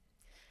that...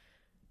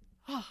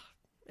 Oh,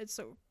 it's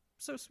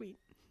so sweet.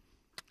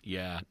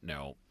 Yeah,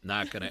 no,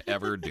 not going to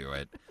ever do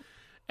it.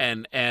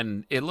 And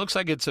it looks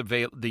like it's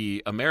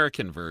the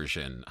American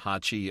version,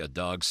 Hachi, A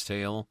Dog's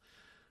Tale.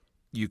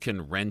 You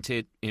can rent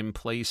it in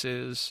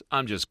places.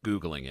 I'm just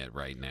Googling it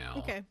right now.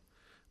 Okay.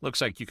 Looks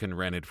like you can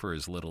rent it for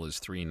as little as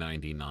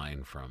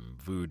 $3.99 from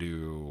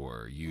Vudu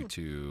or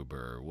YouTube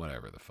or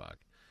whatever the fuck.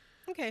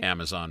 Okay.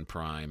 Amazon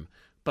Prime.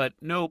 But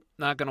nope,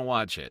 not going to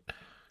watch it.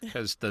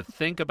 Because to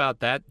think about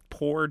that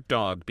poor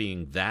dog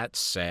being that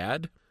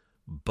sad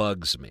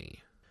bugs me.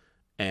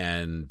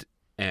 And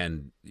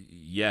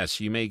yes,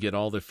 you may get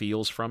all the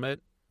feels from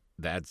it.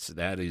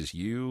 That is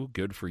you.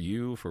 Good for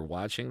you for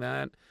watching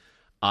that.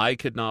 I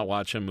could not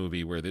watch a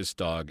movie where this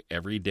dog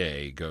every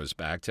day goes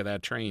back to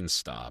that train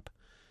stop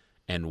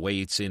and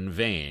waits in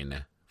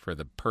vain for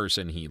the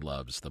person he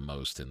loves the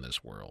most in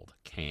this world.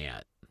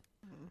 Can't.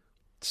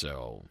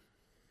 So,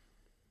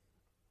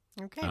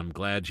 Okay. I'm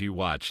glad you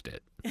watched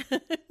it.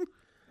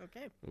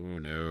 Okay. Oh,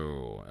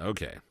 no.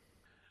 Okay.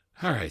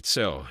 All right,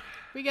 so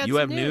We got you some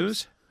have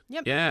news?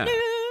 Yep. Yeah.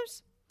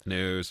 News.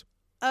 News.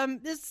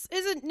 This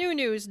isn't new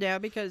news now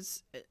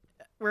because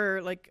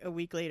we're like a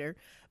week later.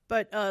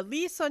 But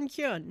Lee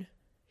Sun-kyun,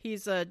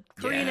 he's a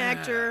Korean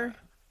actor.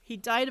 He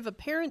died of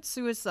apparent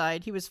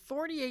suicide. He was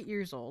 48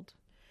 years old.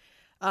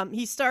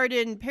 He starred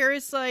in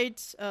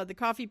Parasite, The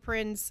Coffee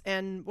Prince,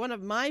 and one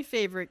of my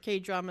favorite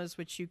K-dramas,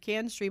 which you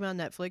can stream on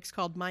Netflix,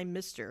 called My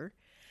Mister.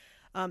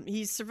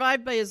 He's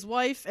survived by his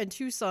wife and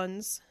 2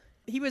 sons.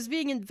 He was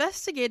being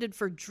investigated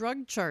for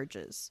drug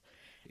charges.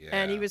 Yeah.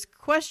 And he was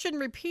questioned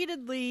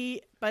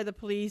repeatedly by the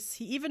police.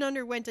 He even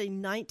underwent a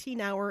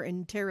 19-hour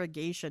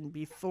interrogation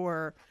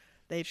before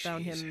they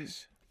found him.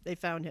 They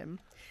found him.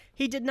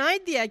 He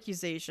denied the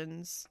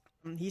accusations.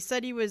 He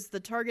said he was the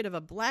target of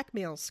a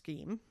blackmail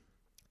scheme.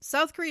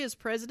 South Korea's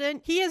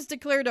president, he has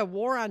declared a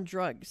war on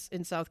drugs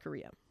in South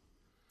Korea.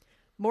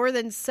 More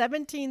than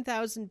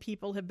 17,000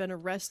 people have been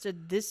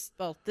arrested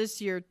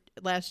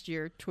last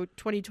year,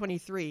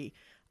 2023,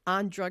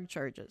 on drug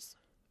charges.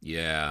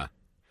 Yeah.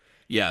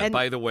 Yeah, And-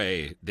 by the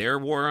way, their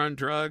war on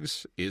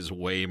drugs is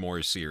way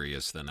more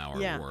serious than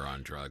our Yeah. war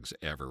on drugs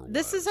ever was.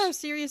 This is how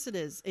serious it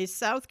is. A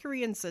South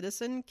Korean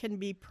citizen can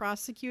be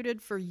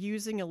prosecuted for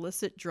using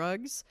illicit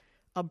drugs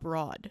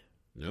abroad.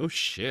 No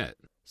shit.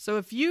 So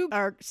if you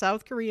are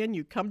South Korean,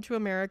 you come to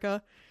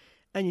America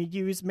and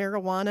you use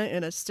marijuana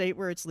in a state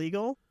where it's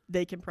legal,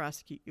 they can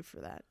prosecute you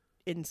for that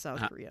in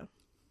South Korea.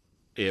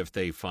 If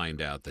they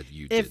find out that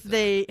you did If that.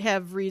 they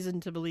have reason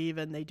to believe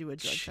and they do a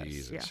drug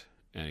Jesus. test.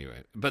 Yeah.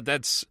 Anyway, but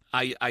that's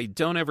I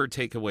don't ever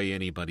take away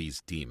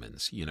anybody's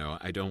demons. You know,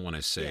 I don't want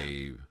to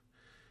say,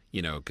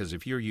 you know, because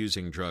if you're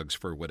using drugs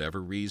for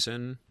whatever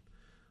reason,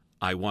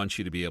 I want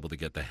you to be able to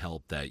get the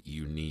help that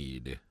you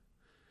need.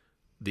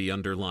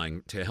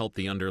 To help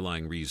the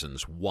underlying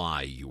reasons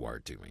why you are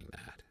doing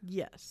that.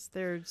 Yes,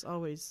 there's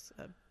always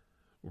a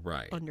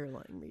Right.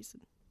 underlying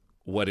reason.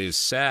 What is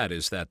sad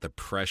is that the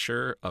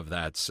pressure of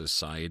that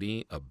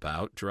society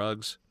about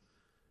drugs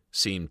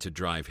seemed to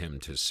drive him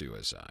to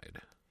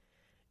suicide.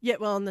 Yeah,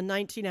 well, in the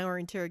 19-hour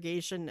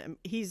interrogation,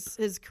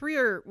 his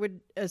career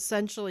would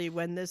essentially,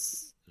 when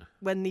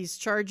these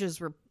charges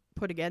were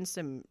put against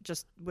him,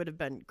 just would have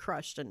been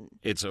crushed, and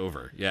It's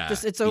over. Yeah.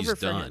 it's over He's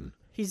for done. him.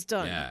 He's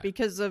done Yeah.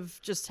 because of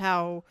just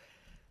how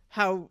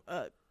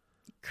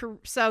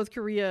South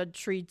Korea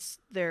treats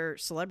their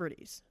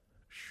celebrities.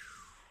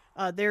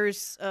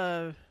 There's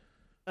a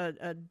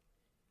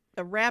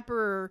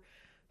rapper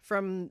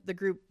from the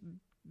group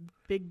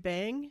Big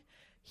Bang.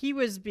 He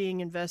was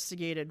being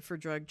investigated for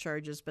drug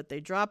charges, but they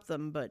dropped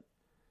them. But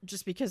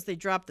just because they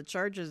dropped the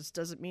charges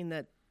doesn't mean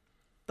that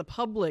the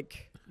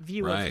public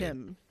view of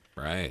him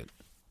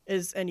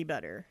is any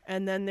better.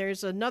 And then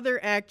there's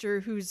another actor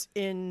who's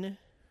in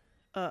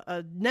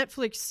a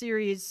Netflix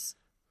series,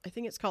 I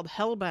think it's called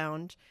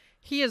Hellbound.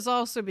 He is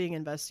also being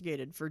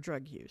investigated for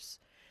drug use.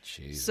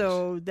 Jesus.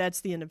 So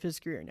that's the end of his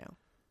career now.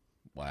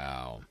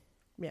 Wow.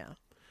 Yeah.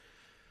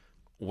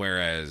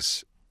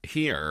 Whereas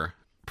here,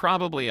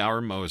 probably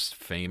our most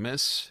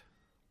famous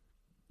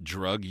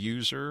drug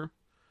user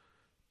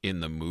in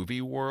the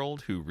movie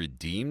world who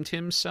redeemed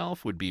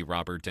himself would be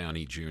Robert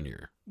Downey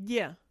Jr.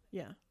 Yeah,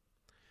 yeah.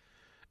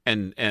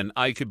 And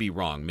I could be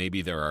wrong.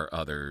 Maybe there are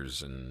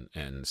others and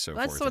so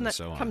That's forth the one and that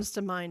so on. comes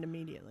to mind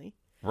immediately.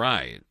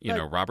 Right. You But-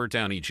 know, Robert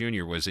Downey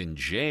Jr. was in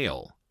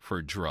jail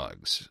for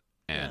drugs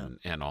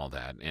and all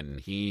that. And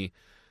he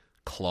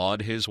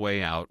clawed his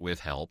way out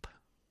with help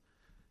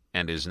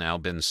and has now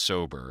been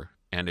sober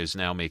and is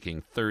now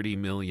making $30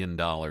 million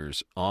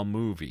a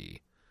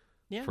movie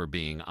for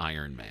being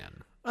Iron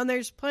Man. And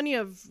there's plenty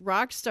of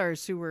rock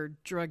stars who were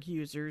drug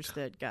users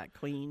that got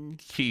clean.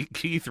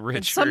 Keith Richards.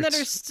 And some that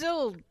are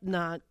still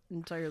not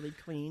entirely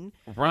clean.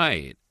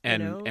 Right.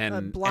 And, know, and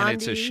it's a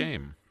Blondie.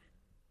 shame.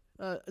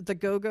 The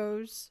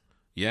Go-Go's.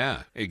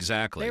 Yeah,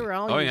 exactly. They were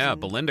all yeah, using-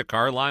 Belinda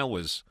Carlisle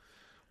was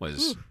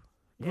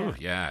yeah.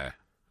 yeah.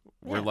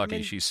 We're Yeah, I lucky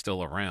mean- she's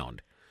still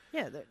around.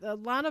 Yeah, a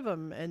lot of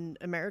them. And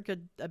America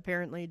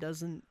apparently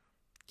doesn't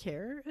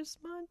care as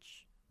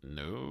much.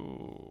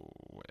 No,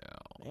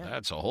 well, Yeah.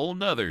 that's a whole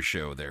nother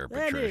show there,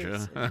 That Patricia.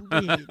 is,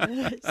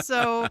 indeed.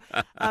 So,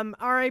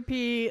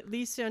 R.I.P.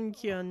 Lee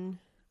Sun-kyun.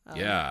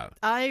 Yeah.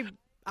 I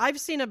I've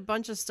seen a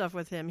bunch of stuff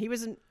with him. He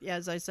was in,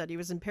 as I said, he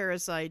was in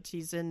Parasite.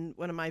 He's in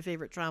one of my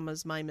favorite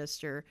dramas, My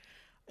Mister.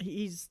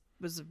 He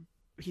was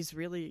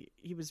really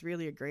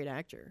a great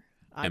actor.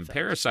 And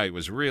Parasite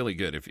was really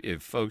good.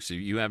 If folks, if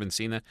you haven't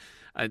seen that,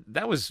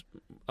 that was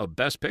a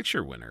Best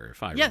Picture winner,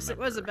 if I remember. Yes, it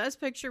was a Best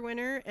Picture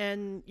winner,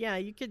 and yeah,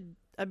 you could.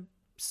 I'm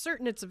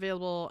certain it's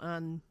available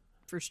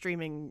for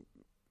streaming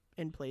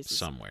in places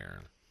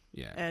somewhere.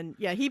 Yeah, and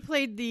yeah, he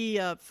played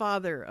the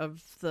father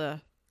of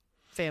the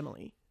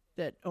family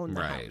that owned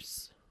the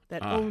house.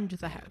 That owned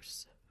the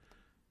house.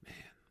 Man,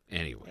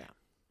 anyway.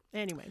 Yeah.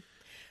 Anyway,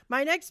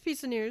 my next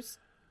piece of news.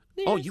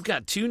 Oh, you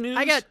got 2 news?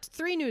 I got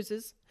 3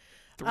 newses.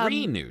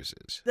 3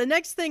 newses. The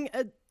next thing,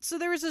 so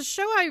there was a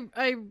show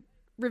I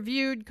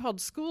reviewed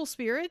called School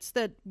Spirits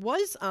that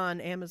was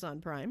on Amazon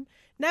Prime.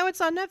 Now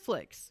it's on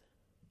Netflix.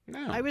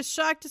 No. I was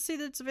shocked to see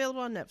that it's available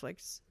on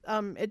Netflix.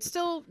 It's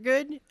still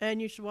good, and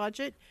you should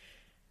watch it.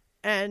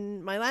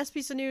 And my last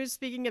piece of news,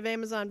 speaking of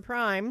Amazon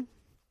Prime,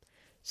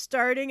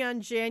 starting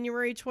on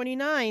January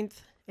 29th,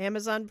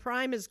 Amazon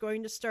Prime is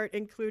going to start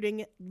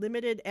including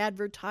limited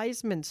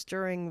advertisements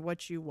during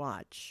what you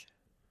watch.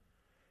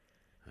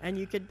 And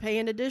you could pay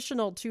an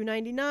additional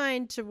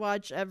 $2.99 to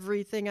watch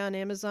everything on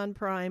Amazon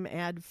Prime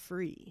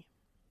ad-free.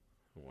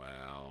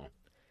 Wow.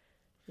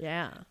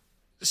 Yeah.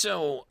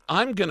 So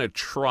I'm going to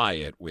try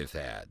it with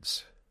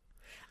ads.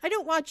 I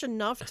don't watch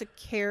enough to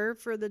care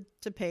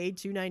to pay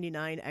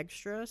 $2.99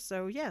 extra,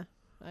 so yeah,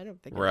 I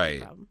don't think it's a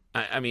problem.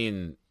 I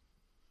mean,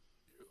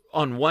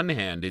 on one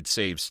hand, it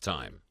saves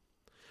time.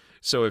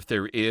 So if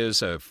there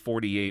is a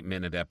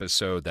 48-minute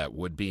episode that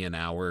would be an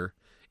hour,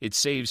 it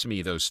saves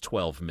me those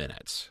 12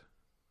 minutes.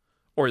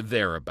 Or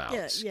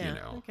thereabouts, yeah, you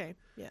know. Okay,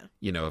 yeah.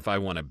 You know, if I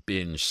want to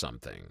binge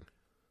something.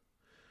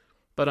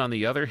 But on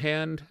the other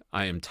hand,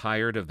 I am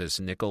tired of this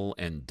nickel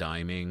and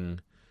diming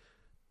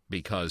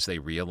because they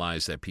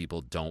realize that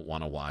people don't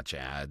want to watch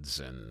ads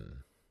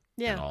and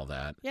all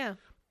that. Yeah.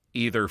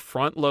 Either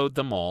front load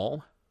them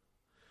all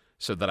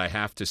so that I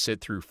have to sit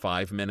through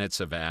 5 minutes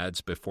of ads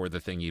before the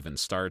thing even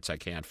starts. I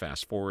can't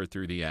fast forward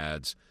through the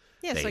ads.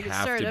 Yeah, they so I can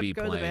have start to up, be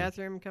go playing. to the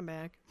bathroom, come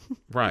back.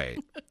 Right.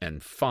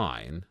 And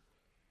fine.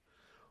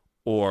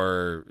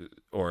 Or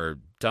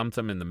dump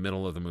them in the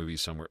middle of the movie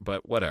somewhere.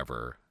 But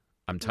whatever.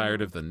 I'm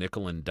tired of the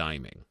nickel and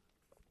diming.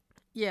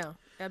 Yeah,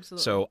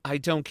 absolutely. So I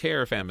don't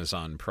care if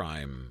Amazon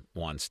Prime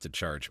wants to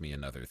charge me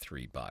another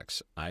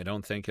 $3. I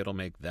don't think it'll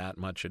make that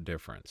much a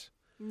difference.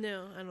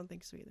 No, I don't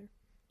think so either.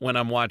 When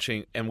I'm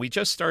watching, and we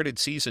just started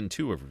season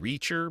 2 of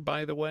Reacher,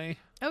 by the way.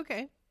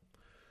 Okay.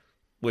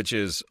 Which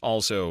is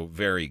also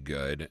very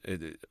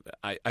good.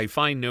 I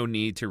find no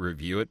need to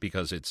review it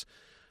because it's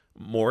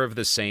more of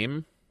the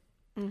same.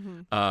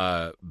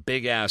 Mm-hmm.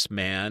 Big ass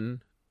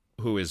man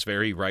who is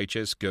very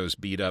righteous goes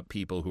beat up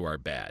people who are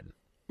bad.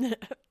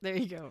 There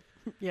you go.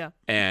 Yeah.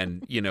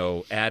 And, you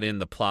know, add in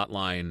the plot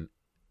line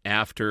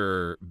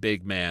after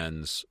big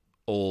man's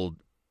old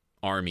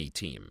army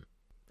team.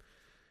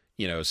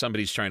 You know,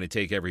 somebody's trying to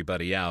take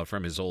everybody out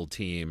from his old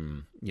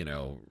team, you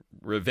know,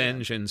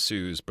 revenge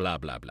ensues, blah,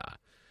 blah, blah.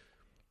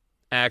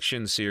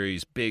 Action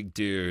series, big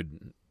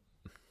dude.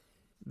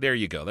 There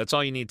you go. That's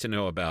all you need to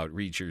know about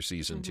Reacher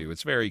Season 2.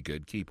 It's very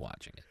good. Keep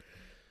watching it.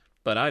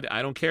 But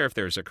I don't care if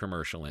there's a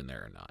commercial in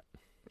there or not.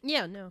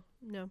 Yeah, no,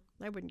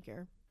 I wouldn't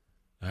care.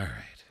 All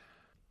right.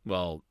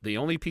 Well, the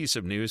only piece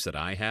of news that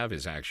I have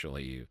is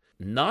actually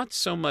not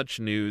so much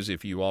news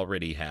if you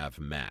already have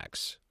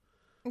Max.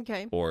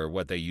 Okay. Or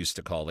what they used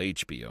to call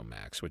HBO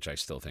Max, which I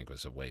still think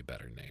was a way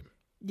better name.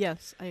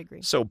 Yes, I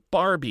agree. So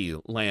Barbie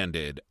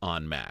landed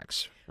on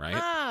Max, right?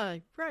 Ah,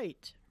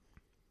 right.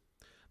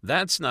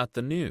 That's not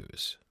the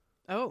news.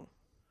 Oh.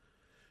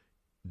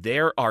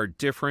 There are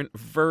different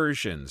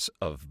versions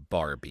of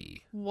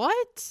Barbie.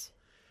 What?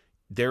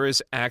 There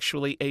is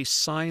actually a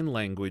sign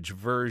language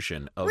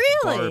version of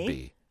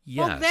Barbie.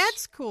 Yes. Well,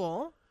 that's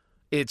cool.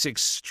 It's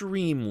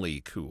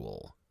extremely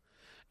cool.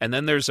 And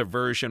then there's a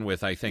version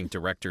with, I think,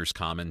 director's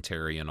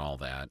commentary and all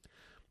that.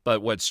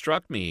 But what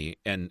struck me,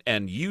 and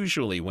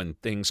usually when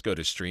things go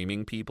to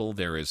streaming people,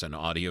 there is an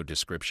audio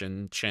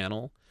description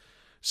channel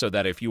so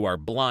that if you are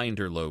blind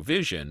or low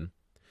vision,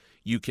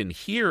 you can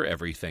hear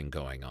everything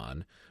going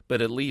on.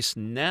 But at least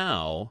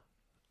now,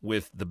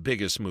 with the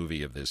biggest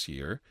movie of this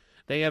year,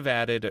 they have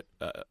added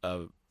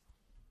a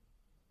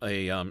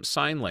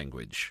sign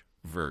language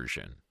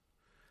version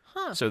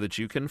so that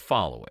you can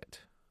follow it.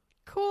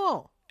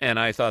 Cool. And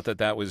I thought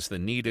that was the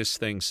neatest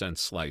thing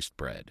since sliced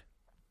bread.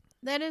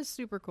 That is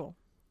super cool.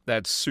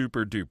 That's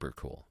super duper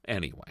cool.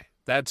 Anyway,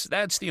 that's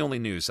the only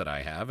news that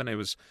I have, and it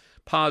was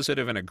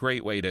positive and a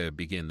great way to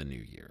begin the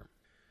new year.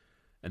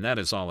 And that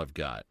is all I've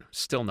got.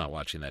 Still not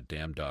watching that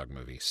damn dog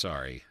movie.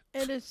 Sorry.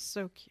 It is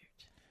so cute.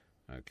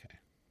 Okay.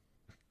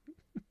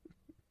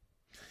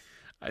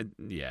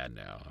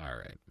 No. All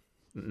right.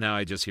 Now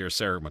I just hear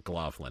Sarah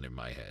McLachlan in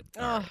my head.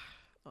 All right.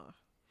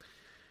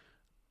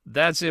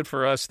 That's it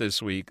for us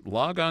this week.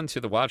 Log on to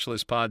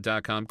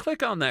thewatchlistpod.com.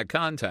 Click on that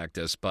Contact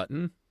Us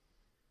button.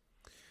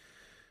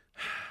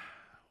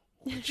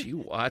 Would you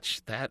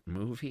watch that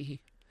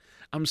movie?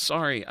 I'm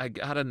sorry. I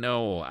gotta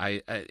know.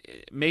 I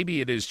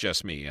maybe it is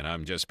just me, and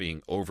I'm just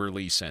being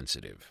overly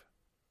sensitive.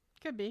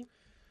 Could be.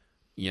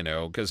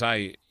 Because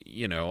I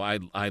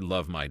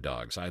love my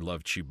dogs. I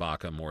love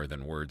Chewbacca more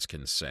than words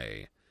can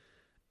say.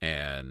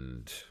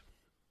 And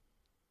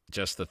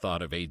just the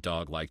thought of a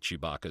dog like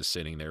Chewbacca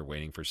sitting there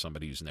waiting for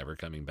somebody who's never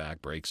coming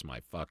back breaks my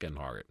fucking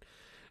heart.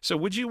 So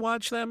would you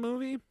watch that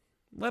movie?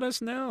 Let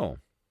us know.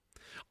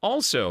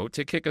 Also,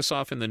 to kick us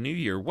off in the new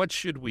year, what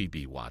should we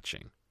be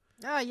watching?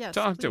 Yes.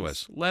 Talk please. to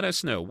us. Let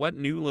us know. What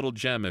new little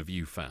gem have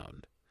you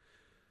found?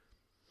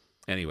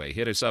 Anyway,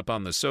 hit us up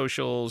on the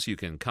socials. You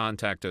can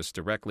contact us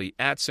directly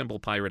at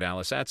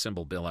 @PirateAlice,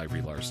 at @Bill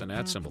Ivory Larson,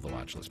 at @The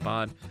Watchlist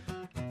Pod.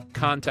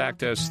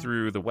 Contact us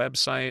through the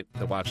website,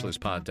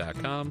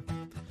 thewatchlistpod.com.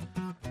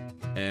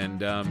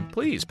 And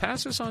please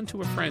pass us on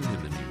to a friend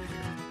in the new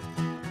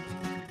year.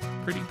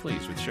 Pretty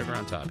please, with sugar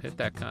on top. Hit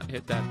that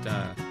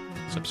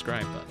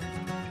subscribe button.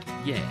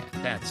 Yeah,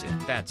 that's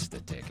it. That's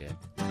the ticket.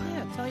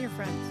 Yeah, tell your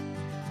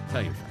friends.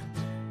 Tell your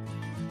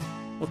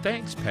friends. Well,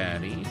 thanks,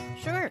 Patty.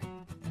 Sure.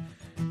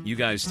 You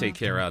guys take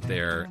care out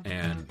there,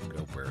 and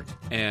go birds.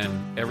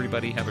 And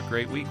everybody have a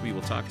great week. We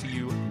will talk to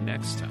you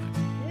next time.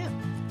 Yeah.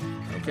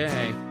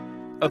 Okay.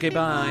 Okay,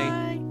 bye.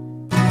 Bye.